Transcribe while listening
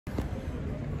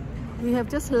We have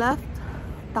just left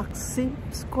Taksim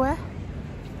Square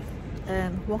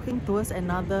and walking towards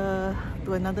another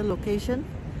location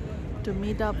to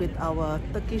meet up with our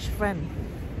Turkish friend.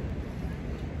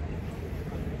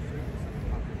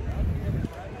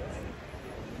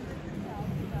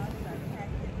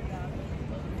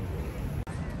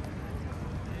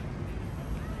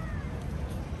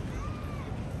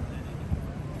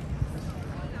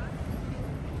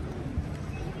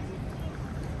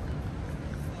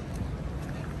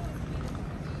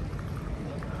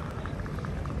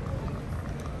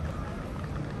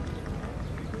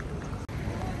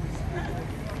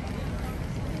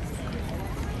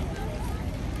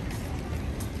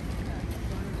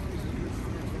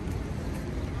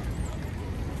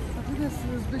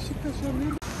 Beşiktaş'a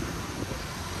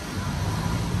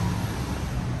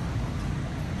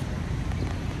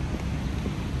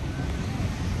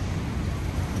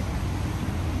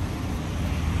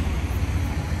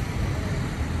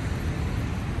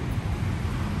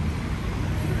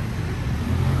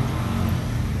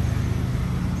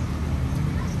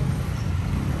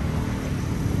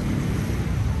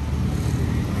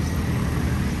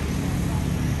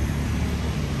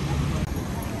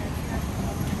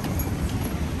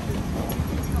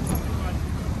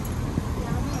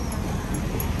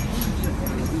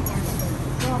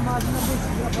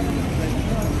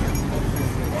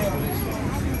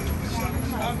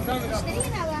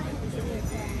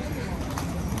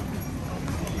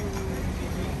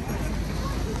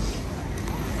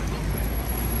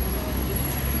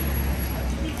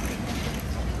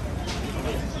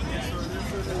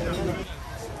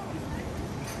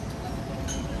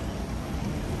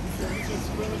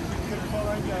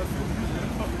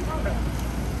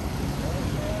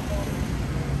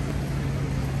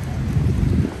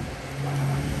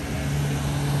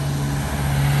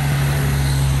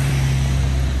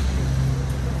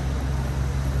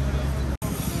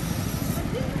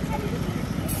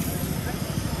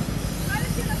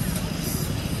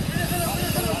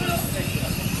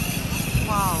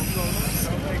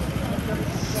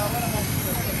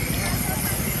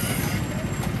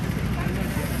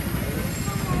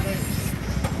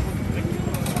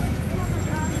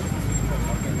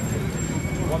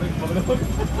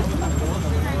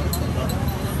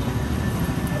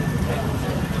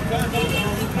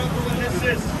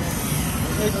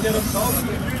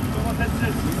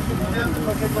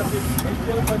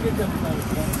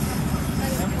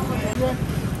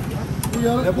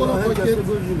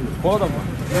Kola mı?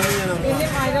 Elim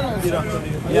ayran olsun.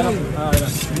 Ayran.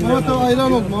 Mehmet abi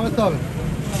ayran oldu Mehmet abi.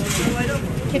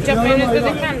 Ketçap mayonez de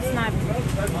döker misin abi?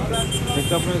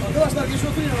 Ketçap mayonez. Arkadaşlar geç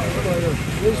oturun ya.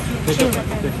 Ketçap.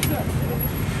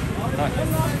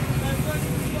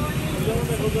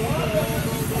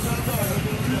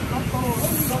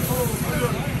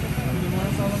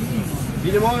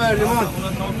 Bir limon ver limon.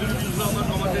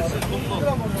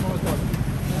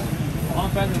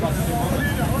 Hanımefendi bak.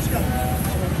 Hoş geldin.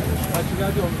 Kaçı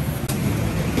geldi oğlum?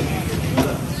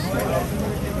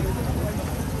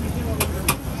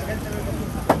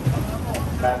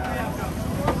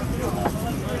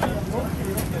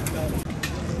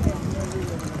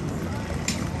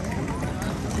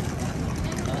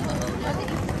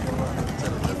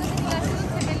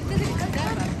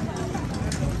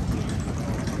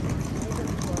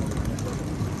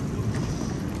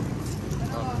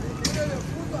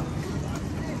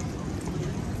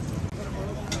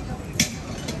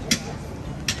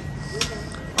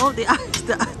 Oh, the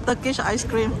Turkish ice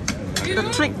cream.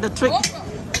 The trick.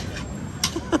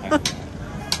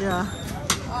 Yeah.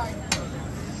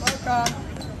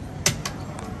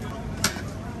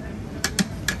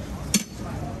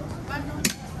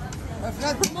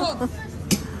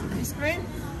 Ice cream?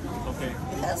 Okay.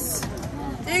 Yes.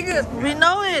 Very good. We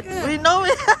know it. We know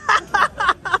it.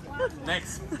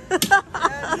 Next.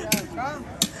 Come.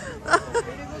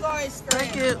 Very good ice cream.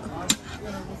 Thank you.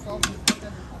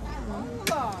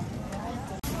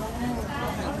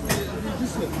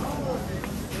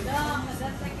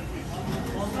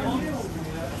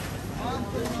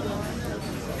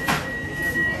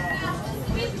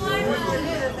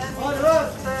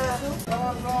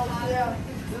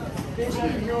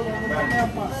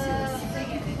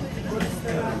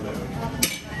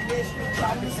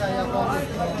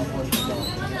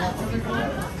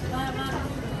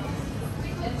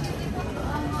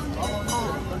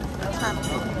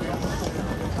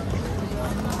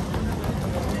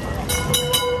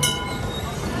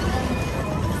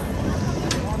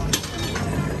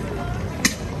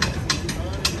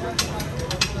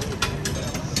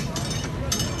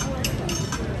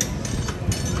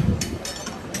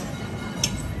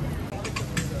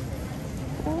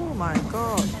 my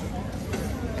god.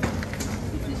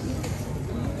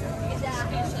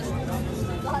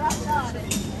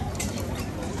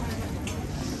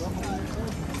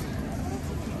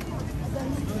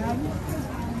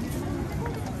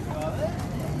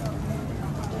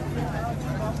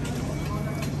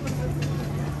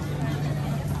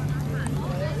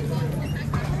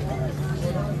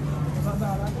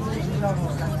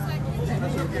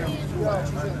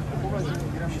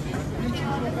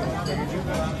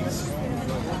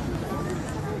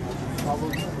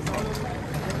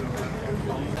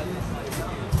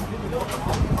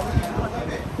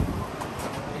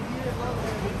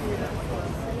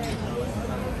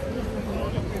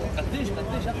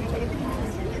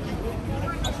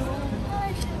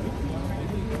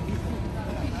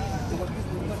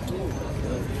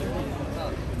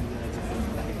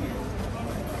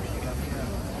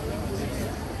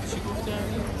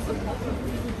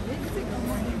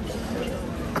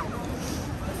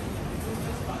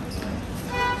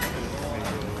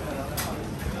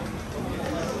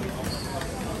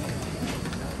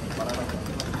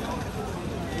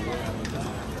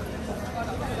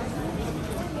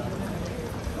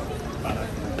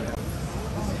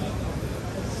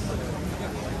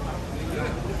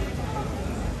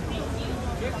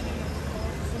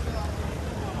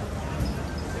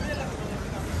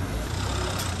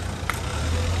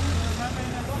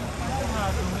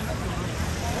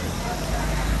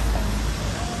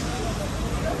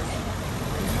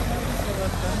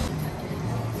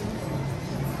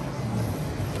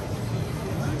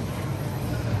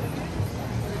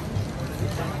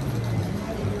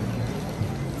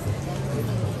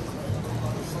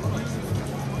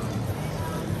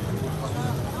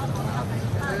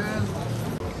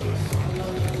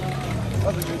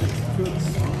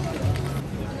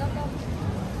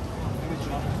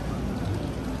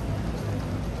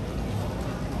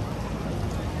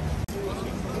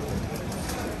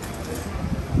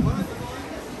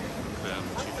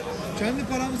 Kendi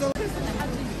paramızı al.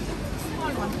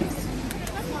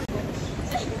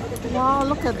 Wow,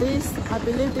 look at this. I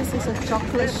believe this is a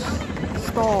chocolate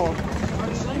store.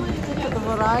 Look at the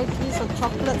varieties of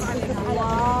chocolates.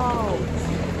 Wow.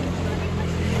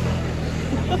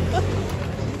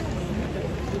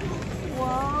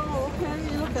 Wow,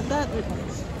 okay, look at that.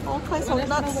 All kinds of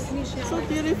nuts. So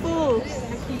beautiful.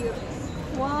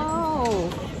 Wow.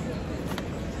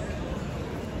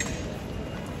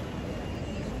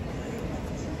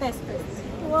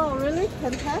 Wow, really?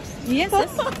 Can test? Yes,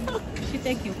 yes. She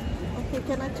take you. Okay,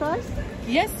 can I try?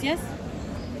 Yes, yes.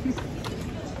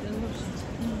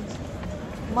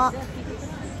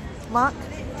 Mark,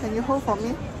 can you hold for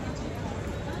me?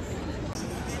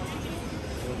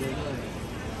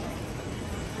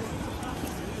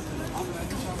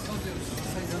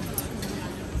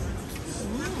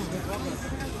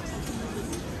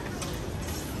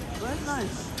 Very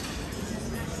nice.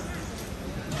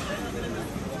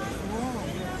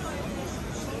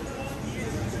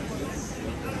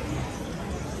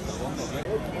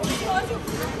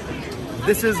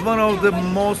 This is one of the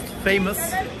most famous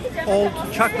old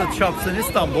chocolate shops in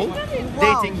Istanbul,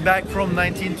 dating back from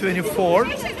 1924,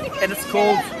 and it's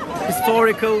called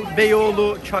Historical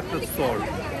YOU Chocolate Store.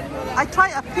 I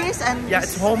tried a piece and Yeah,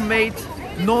 it's homemade,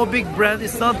 no big brand,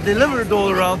 it's not delivered all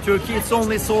around Turkey, it's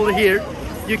only sold here.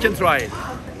 You can try it.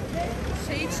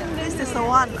 this is the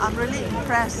one. I'm really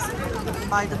impressed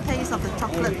by the taste of the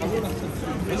chocolate.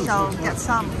 We shall get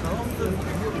some.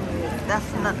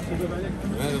 Definitely.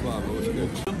 Merhaba abi, hoş geldin.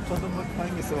 Tadımlık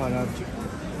hangisi var abicim?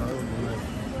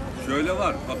 Şöyle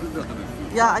var, hafif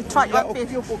tadını. Yeah, I tried Ya one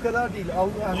piece. yok o kadar değil. Al,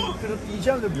 yani kırıp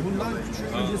yiyeceğim de bundan küçük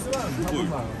öncesi var mı? Şu boy,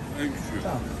 Bunlar. en küçüğü.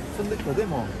 Tamam. Fındıklı değil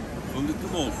mi o? Fındıklı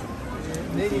mı olsun?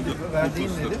 Neydi? Fındık. Verdiğin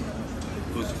Fıstık. neydi?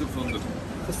 Fıstık fındık.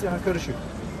 Fıstık yani karışık.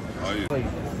 Hayır.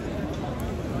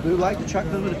 Do you like the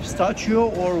chocolate with pistachio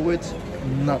or with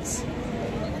nuts?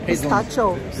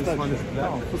 Pistachio. Pistachio.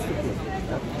 Tamam, fıstıklı.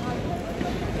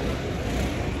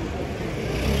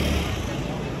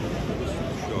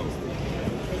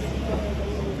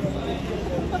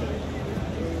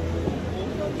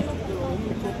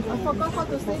 I forgot how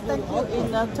to say thank you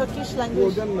in Turkish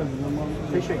language.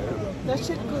 Teşekkür ederim.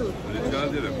 Teşekkür. Rica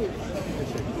ederim.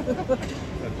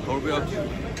 Torbaya atayım.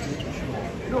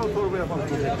 Yok torba yapalım.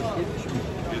 70 mi?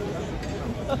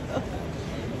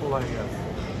 Kolay gelsin.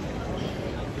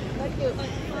 Thank you.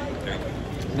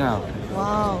 Now,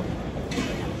 Wow.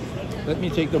 let me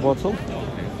take the bottle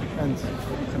and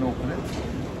you can open it.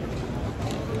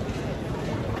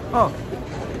 Oh,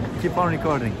 keep on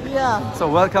recording. Yeah. So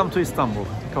welcome to Istanbul.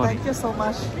 Cody. Thank you so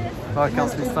much. Welcome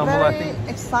It's to been Istanbul, I very think.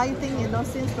 exciting, you know,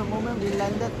 since the moment we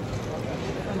landed.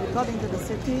 And we got into the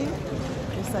city,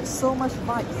 it's like so much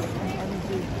vibe and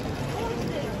energy.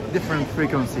 Different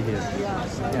frequency here. Yeah.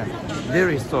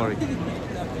 Very historic.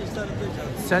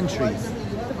 Centuries.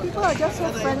 The people are just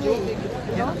so friendly.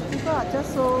 You know, people are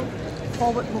just so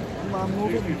forward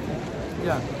moving.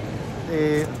 Yeah.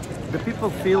 The people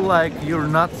feel like you're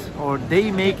not, or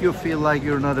they make you feel like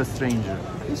you're not a stranger.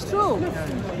 It's true.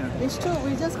 It's true.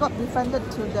 We just got befriended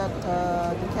to that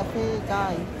the cafe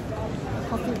guy,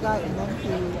 coffee guy, and then he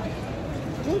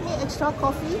gave me extra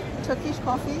coffee, Turkish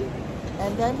coffee,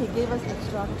 and then he gave us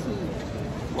extra tea.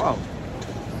 Wow.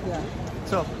 Yeah.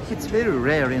 So it's very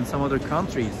rare in some other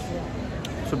countries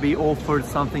to be offered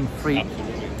something free.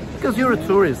 Because you're a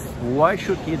tourist, why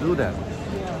should he do that?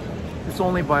 It's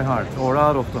only by heart or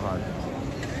out of the heart.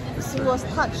 He was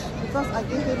touched because I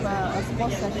gave him a small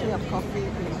sachet of coffee.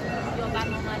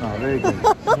 Oh, very good.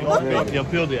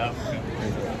 Yapıyordu ya.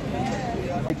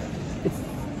 It's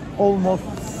almost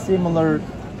similar,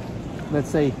 let's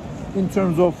say, in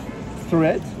terms of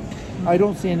thread. I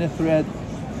don't see any thread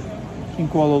in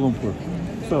Kuala Lumpur.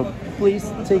 So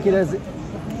please take it as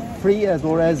free as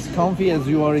or as comfy as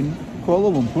you are in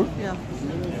Kuala Lumpur. Yeah.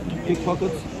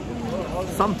 Pickpockets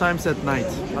sometimes at night,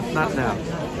 but not now.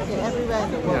 Yeah, everywhere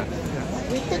in the world.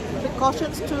 We take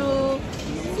precautions too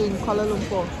in Kuala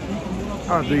Lumpur.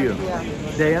 Oh, do you? Yeah.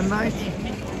 Day and night?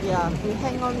 Yeah, we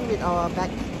hang on with our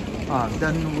bag.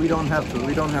 Then we don't have to.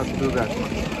 We don't have to do that.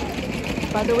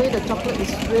 By the way, the chocolate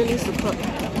is really superb.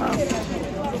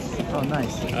 Oh,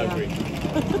 nice. I agree.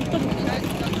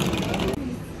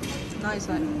 Nice,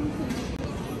 right?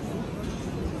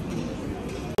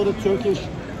 The Turkish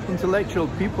intellectual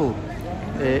people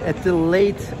at the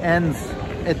late ends,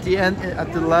 at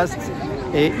the last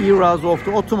eras of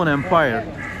the Ottoman Empire,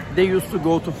 they used to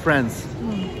go to France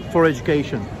for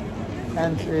education.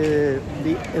 And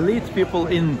the elite people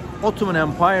in Ottoman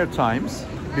Empire times,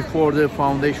 before the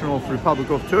foundation of Republic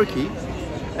of Turkey,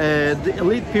 the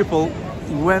elite people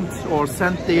went or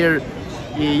sent their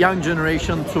young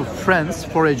generation to France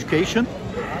for education,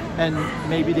 and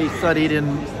maybe they studied in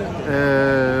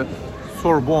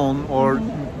Sorbonne or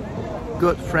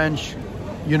good French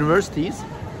universities,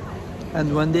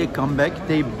 and when they come back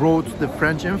they brought the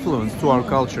French influence to our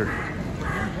culture.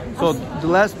 So the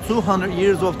last 200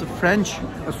 years of the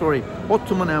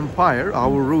Ottoman Empire,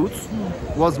 our roots,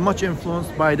 was much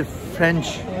influenced by the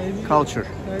French culture.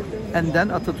 And then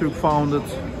Atatürk founded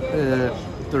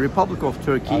the Republic of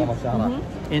Turkey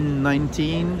in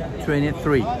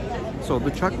 1923. So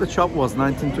the chocolate shop was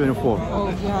 1924.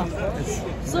 Oh, yeah.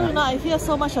 So, you know, I hear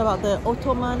so much about the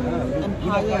Ottoman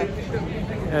Empire.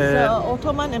 The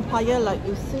Ottoman Empire, like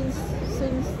since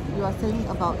you are saying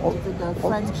about the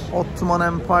French. Ottoman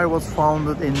Empire was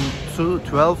founded in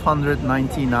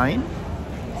 1299,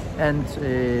 and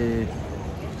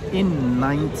in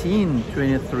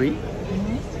 1923,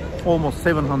 almost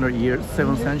 700 years,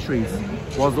 7 centuries,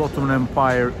 was the Ottoman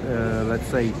Empire, let's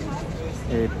say,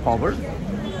 power.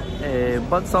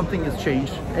 But something has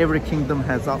changed. Every kingdom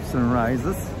has ups and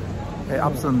rises,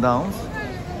 ups and downs,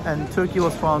 and Turkey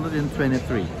was founded in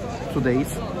 23.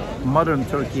 Today's modern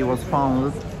Turkey was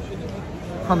founded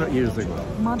 100 years ago.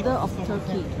 Mother of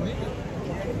Turkey.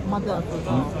 Mother.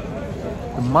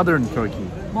 The modern Turkey.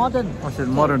 Modern. I said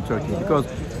modern Turkey because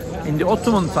in the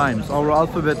Ottoman times our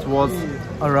alphabet was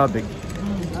Arabic.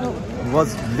 It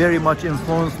was very much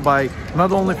influenced by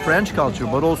not only French culture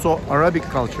but also Arabic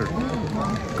culture,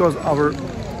 because our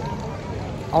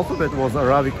alphabet was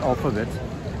Arabic alphabet,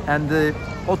 and the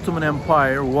Ottoman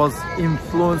Empire was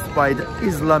influenced by the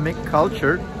Islamic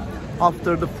culture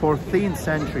after the 14th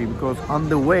century, because on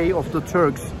the way of the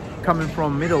Turks coming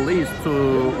from Middle East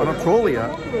to Anatolia,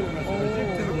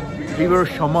 we were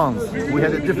shamans. We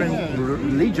had a different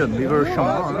religion. We were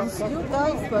shamans. You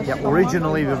guys were Yeah,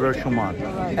 originally we were shaman.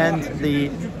 And the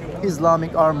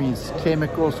Islamic armies came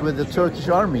across with the Turkish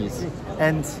armies,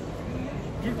 and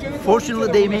fortunately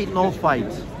they made no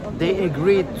fight. They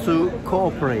agreed to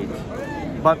cooperate,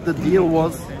 but the deal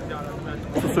was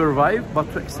to survive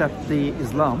but to accept the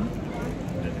Islam.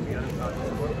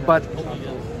 But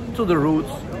to the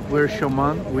roots, we're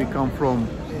shaman. We come from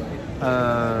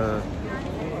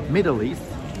Middle East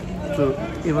to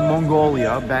even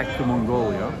Mongolia, back to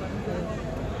Mongolia.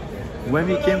 When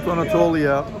we came to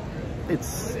Anatolia,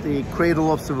 it's the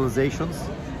cradle of civilizations.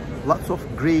 Lots of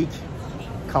Greek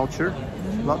culture,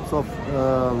 lots of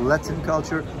Latin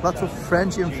culture, lots of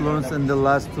French influence in the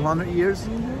last 200 years.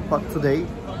 But today,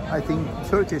 I think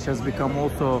Turkish has become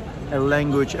also a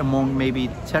language among maybe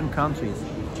 10 countries.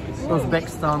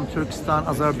 Uzbekistan, Turkestan,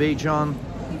 Azerbaijan,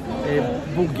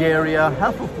 Bulgaria,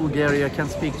 half of Bulgaria can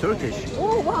speak Turkish.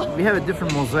 Oh, wow. We have a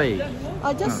different mosaic.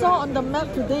 I just saw on the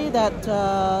map today that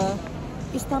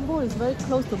Istanbul is very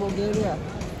close to Bulgaria.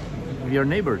 We are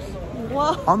neighbors.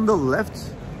 Wow. On the left,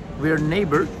 we are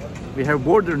neighbor. We have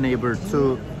border neighbor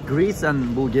to Greece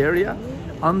and Bulgaria.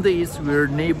 On the east, we are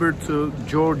neighbor to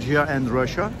Georgia and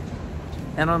Russia.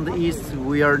 And on the east,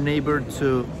 we are neighbor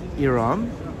to Iran.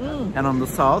 And on the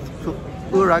south, to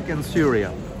Iraq and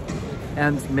Syria.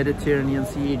 And Mediterranean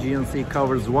Sea, Aegean Sea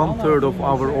covers 1/3 of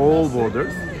our all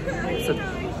borders.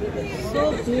 So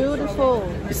beautiful.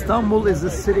 Istanbul is the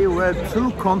city where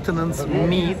two continents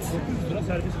meet.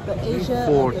 The Asia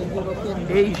For and the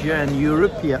European. Asia and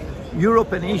Europe.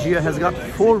 Europe and Asia has got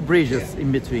 4 bridges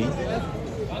in between.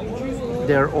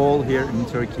 They're all here in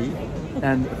Turkey.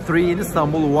 And 3 in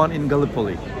Istanbul, 1 in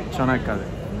Gallipoli, Çanakkale.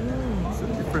 It's a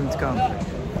different country.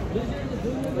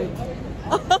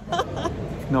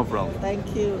 No problem.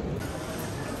 Thank you.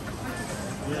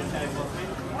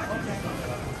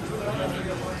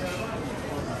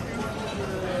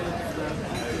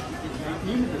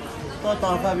 O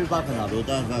tarafa bir bakın abi, o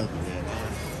tarafa.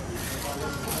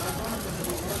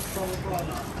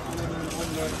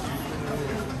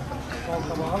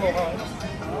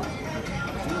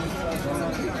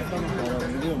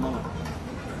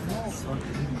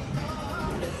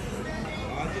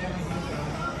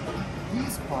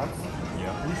 These parts,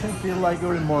 you can feel like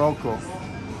you're in Morocco,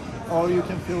 or you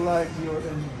can feel like you're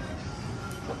in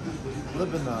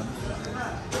Lebanon.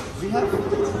 We have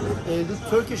the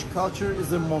Turkish culture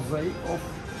is a mosaic of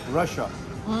Russia,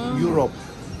 Europe,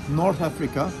 North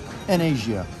Africa, and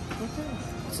Asia.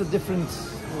 It's a different,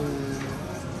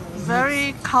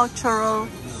 Very cultural,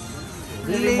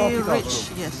 very really multicultural. rich.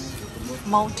 Yes,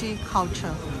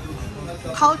 multicultural,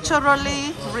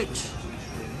 culturally rich.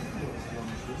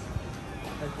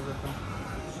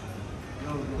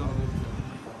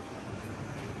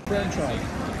 franchise.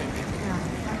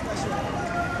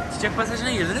 Çiçek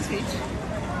pasajına girdiniz mi hiç?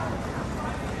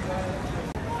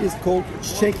 It's called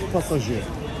Çiçek Pasajı,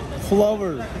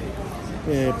 flower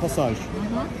passage.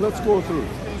 Let's go through.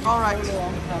 All right.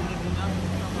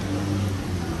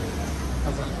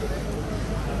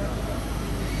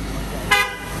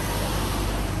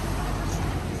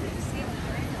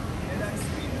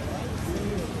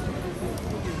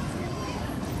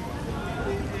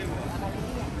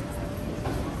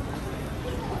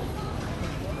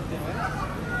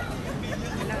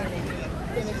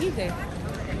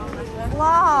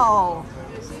 Wow.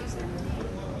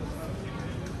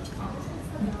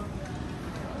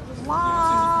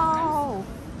 Wow.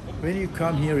 When you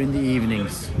come here in the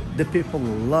evenings, the people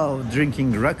love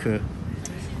drinking rakı,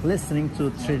 listening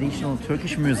to traditional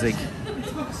Turkish music,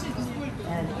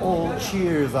 and all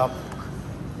cheers up.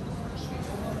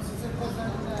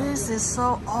 This is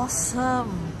so awesome.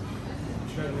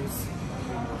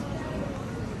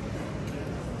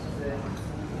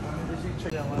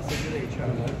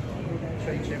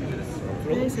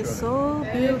 This is so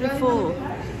beautiful.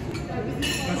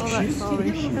 Alright,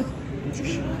 sorry.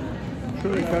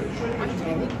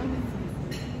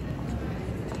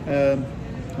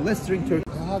 Let's drink Turkish.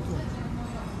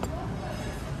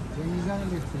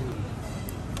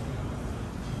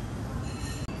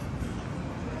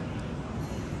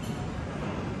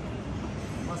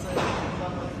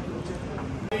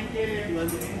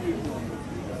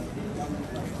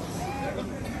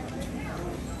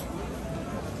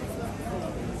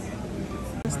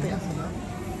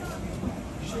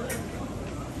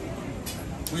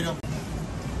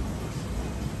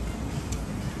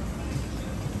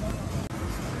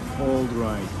 All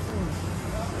right.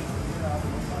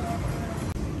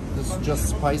 This is just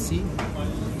spicy.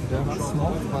 They're not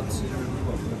smoked, but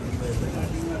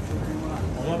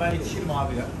Ama ben yetişirim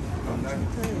abi ya.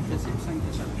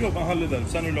 Yok ben hallederim.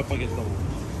 Sen öyle paketle bul.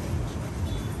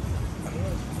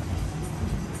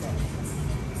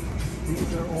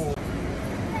 these are all.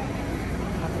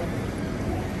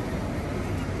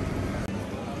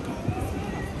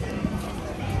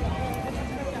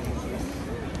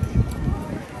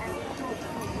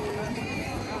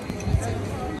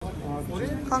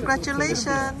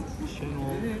 Congratulations.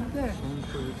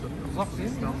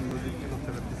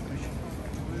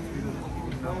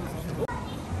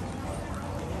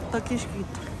 Turkish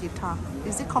guitar.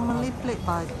 Is it commonly played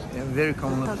by? Very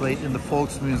commonly played in the folk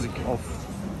music of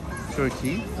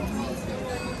Turkey.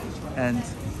 And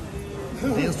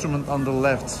the instrument on the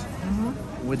left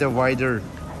with a wider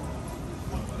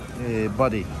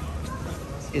body,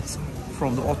 it's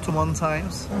from the Ottoman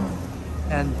times.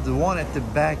 And the one at the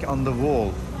back on the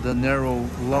wall, the narrow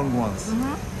long ones,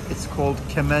 it's called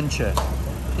kemençe.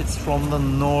 It's from the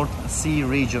North Sea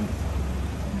region.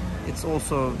 It's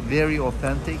also very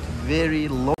authentic, very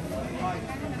low.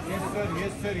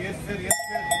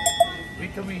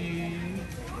 Vitamin.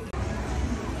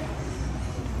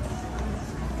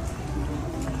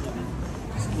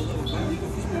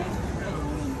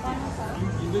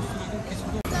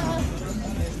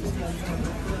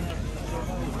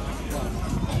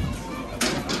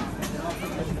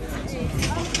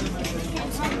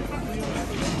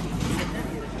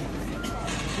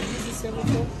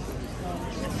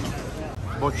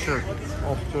 Butcher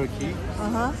of Turkey.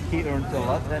 He earned a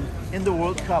lot. And in the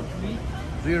World Cup,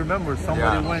 do you remember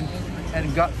somebody went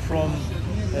and got from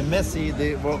Messi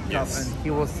the World Cup, and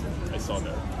he was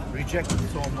rejected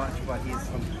so much by his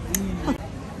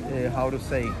how to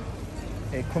say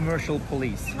commercial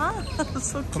police.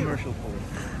 So cute. Commercial police.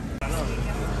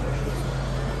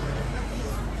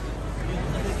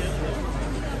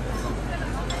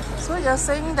 So you're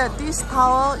saying that this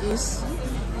tower is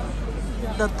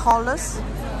the tallest?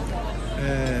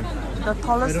 The I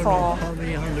tallest don't know for how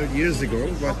many 100 years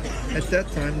ago, but at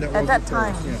that time that was at that the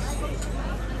tallest, time.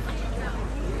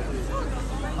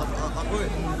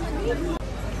 yeah.